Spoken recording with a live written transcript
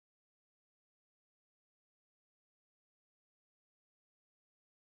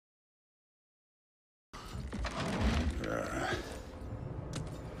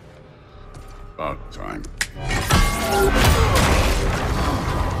About time.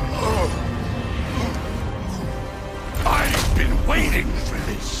 I've been waiting for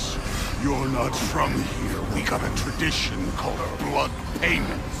this. You're not from here. We got a tradition called blood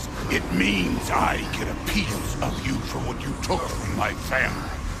payments. It means I get a piece of you for what you took from my family.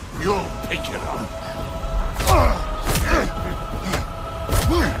 You'll pick it up.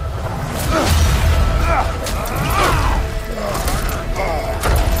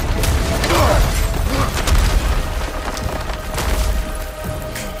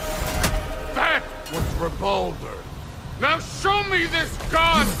 That was for Baldur. Now show me this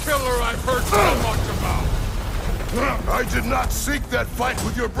god killer I've heard so much about. I did not seek that fight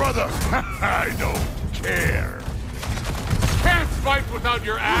with your brother. I don't care. Can't fight without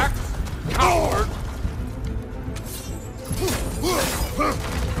your axe, coward.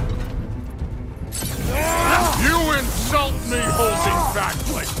 You insult me holding back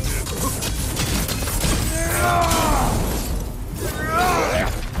like this.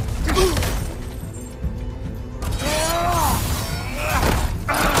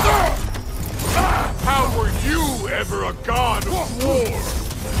 How were you ever a god of war?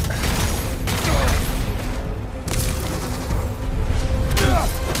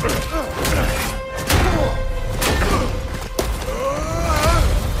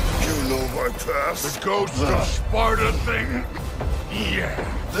 You know my past. The ghost of Sparta thing? Yeah.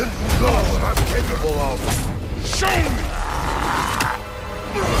 Then you know what I'm capable of. Show me!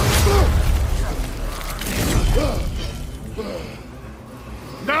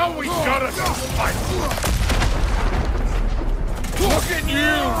 Now we gotta fight! Look at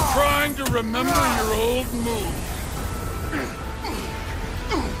you, trying to remember your old moves.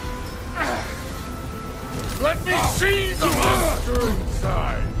 Let me see the monster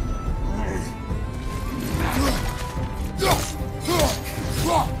inside!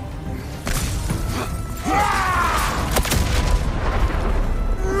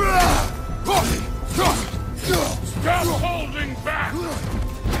 Stop holding back!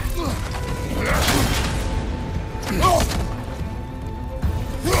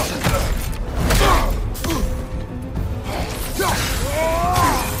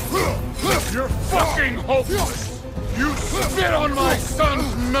 You're fucking hopeless! You spit on my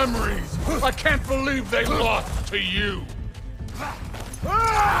son's memories! I can't believe they lost to you!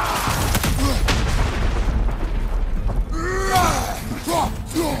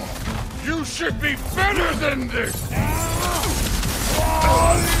 You should be better than this!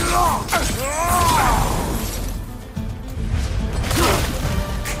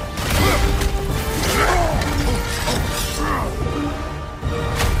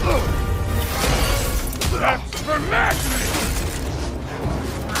 That's for madness!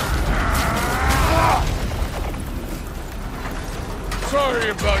 Sorry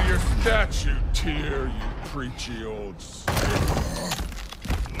about your statue, Tyr, you preachy old stick.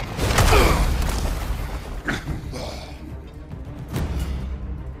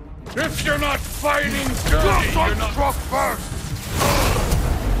 If you're not fighting dirty, you're not struck first!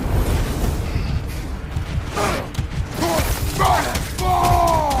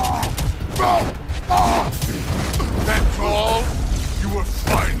 That's all? You were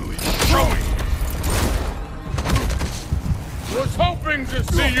finally showing it! Was hoping to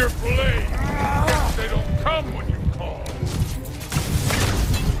see your blade. Guess they don't come when you call.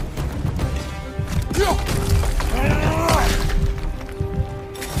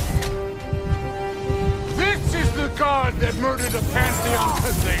 This is the god that murdered a pantheon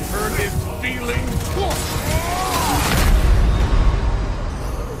because they hurt his feelings.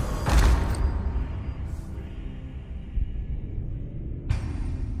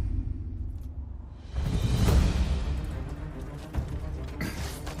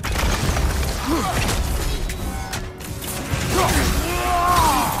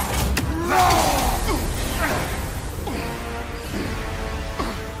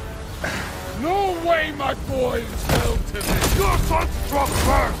 No way my boys fell to this! Your son struck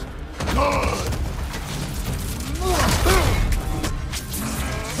first! Good!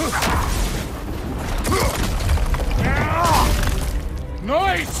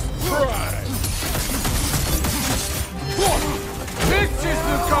 Nice try! This is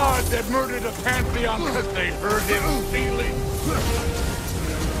the god that murdered a pantheon because they hurt his feelings!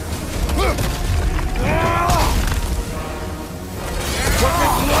 Was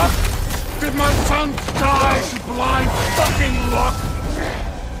it luck? Did my son die to blind fucking luck?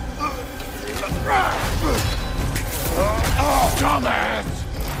 Dumbass!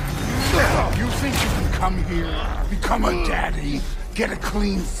 You think you can come here, become a daddy, get a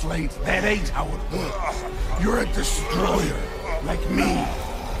clean slate? That ain't how it works. You're a destroyer, like me.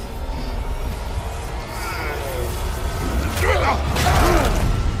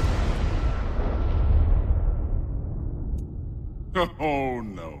 Oh,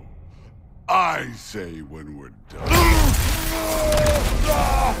 no. I say when we're done.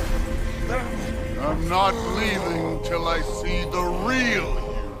 I'm not leaving till I see the real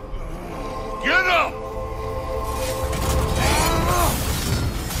you. Get up!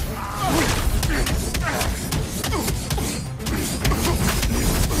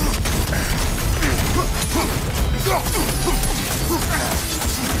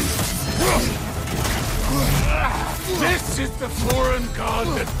 This is the foreign god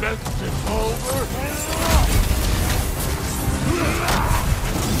that bested Bulwer.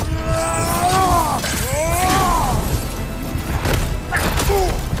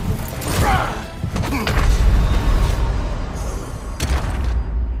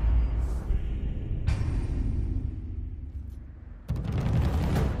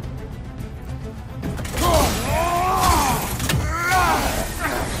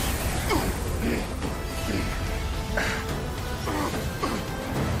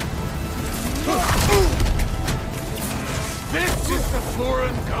 This is the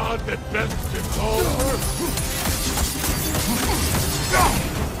foreign god that bested Bulwer.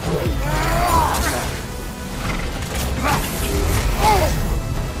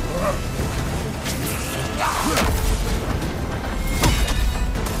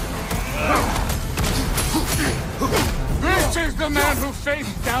 This is the man who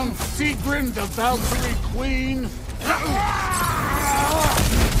faced down Sigrun, the Valkyrie Queen.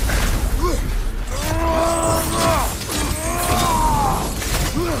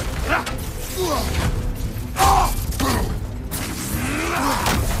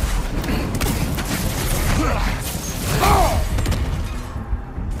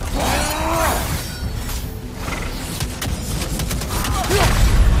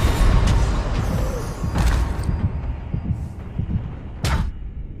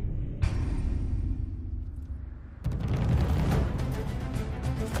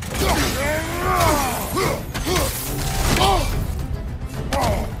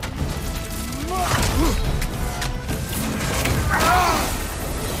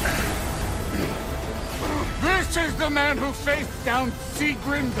 This is the man who faced down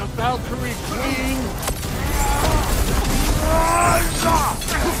Sigrun, the Valkyrie Queen.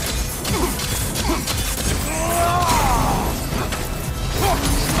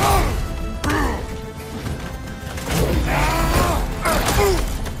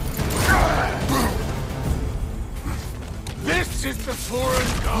 This is the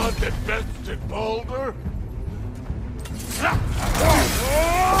foreign god that bested Baldur.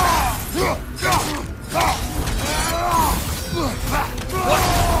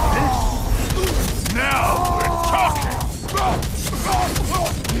 Now we're talking!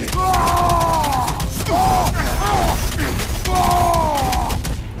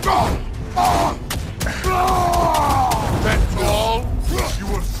 That's all? You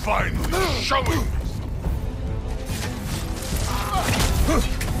were finally showing us!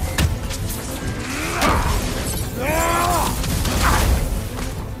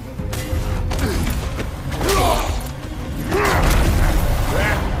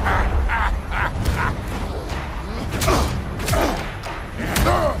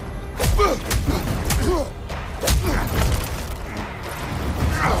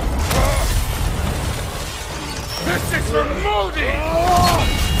 This is for Modi!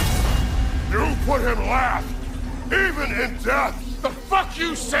 You put him last, even in death! The fuck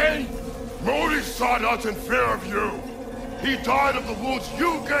you say? Modi sought us in fear of you. He died of the wounds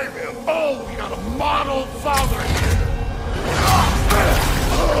you gave him. Oh, we got a model father here!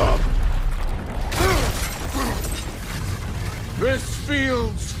 This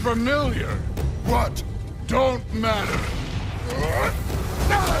feels familiar. What? Don't matter.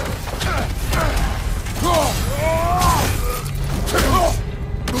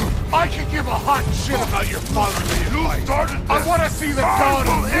 I can give a hot shit about your fatherly advice. You started this. I want to see the god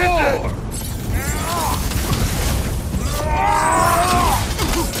will of end war.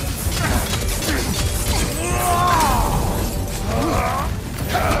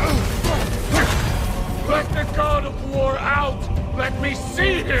 Let the god of war out. Let me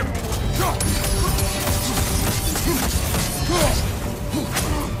see him.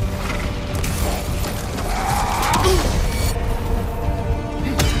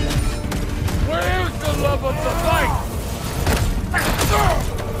 Where's the love of the fight?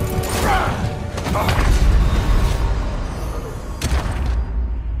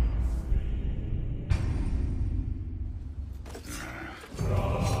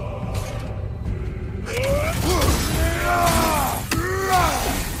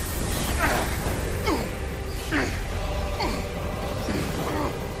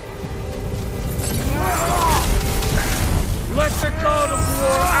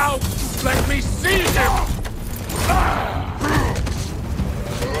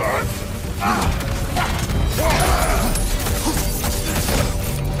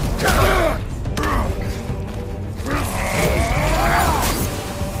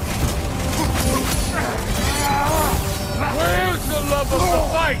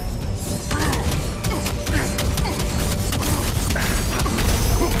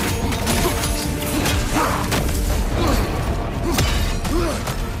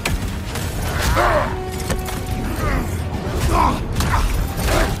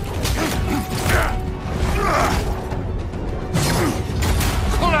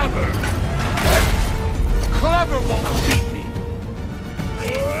 Clever won't beat me!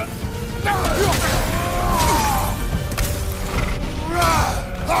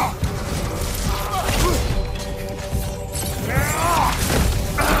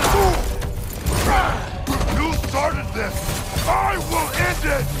 You started this! I will end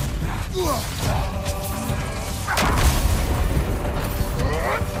it!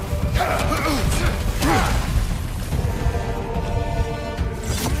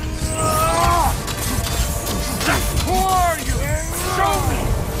 Who are you? Show me!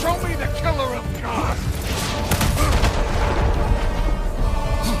 Show me the killer of gods!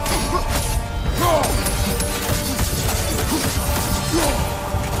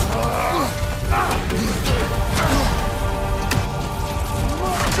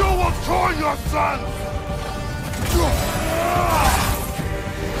 You will join your son!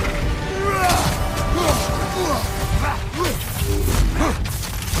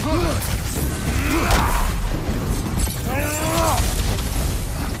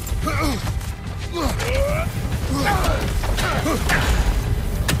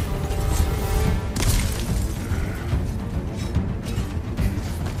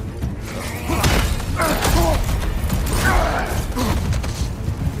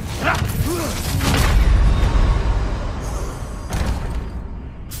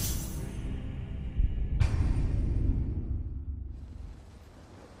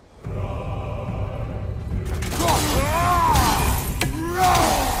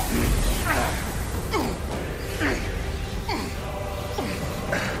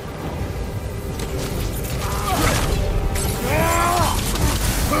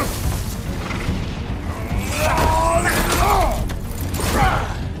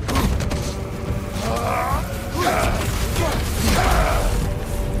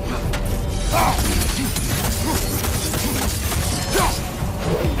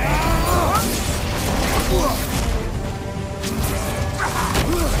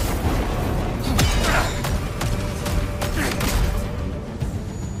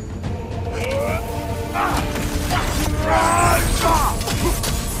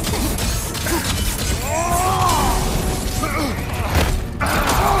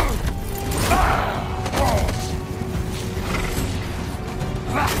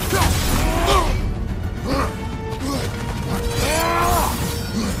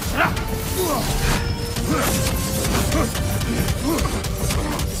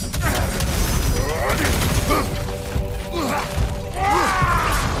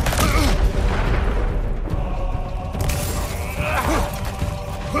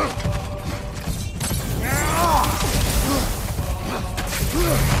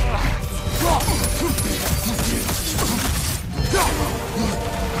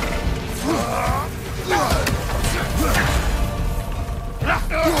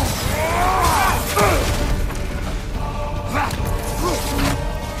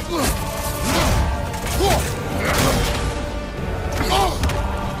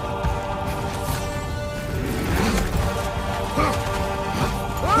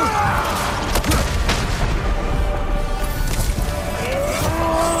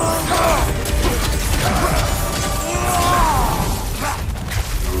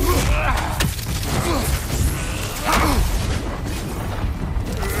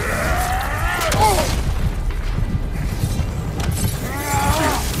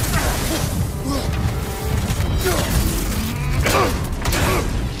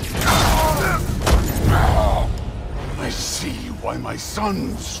 Why my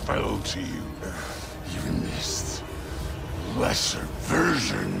sons fell to you. Even this lesser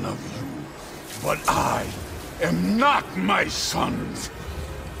version of you. But I am not my sons.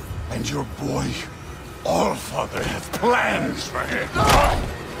 And your boy, Allfather, has plans for him.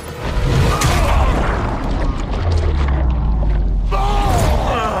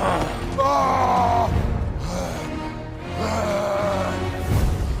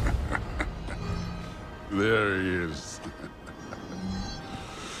 There he is.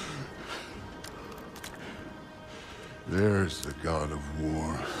 There's the god of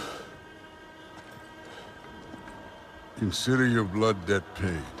war. Consider your blood debt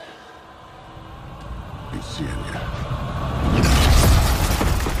paid. Be seeing you.